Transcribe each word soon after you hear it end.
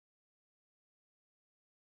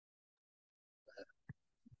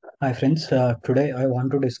Hi friends, today I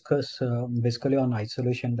want to discuss basically on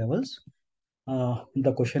isolation levels.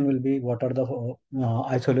 The question will be what are the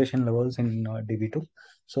isolation levels in DB2?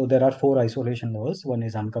 So there are four isolation levels. One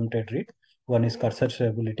is uncommitted read, one is cursor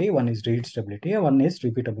stability, one is read stability, and one is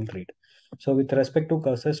repeatable read. So with respect to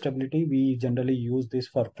cursor stability, we generally use this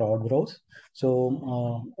for prod browse.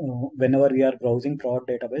 So whenever we are browsing prod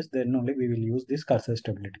database, then only we will use this cursor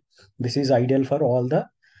stability. This is ideal for all the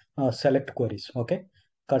select queries. Okay.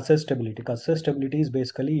 Cursor stability is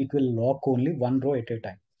basically it will lock only one row at a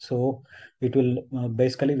time. So it will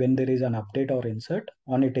basically when there is an update or insert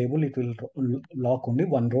on a table, it will lock only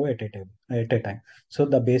one row at a table at a time. So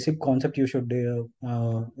the basic concept you should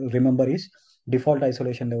remember is default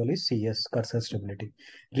isolation level is CS, cursor stability.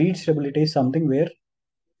 Read stability is something where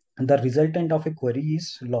the resultant of a query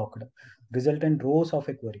is locked, resultant rows of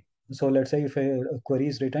a query. So let's say if a query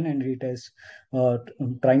is written and it is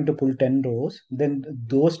trying to pull 10 rows, then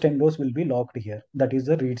those 10 rows will be locked here. That is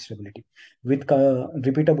the read stability. With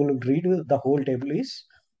repeatable read, the whole table is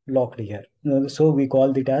locked here. So we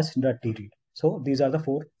call it as the T read. So these are the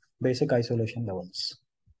four basic isolation levels.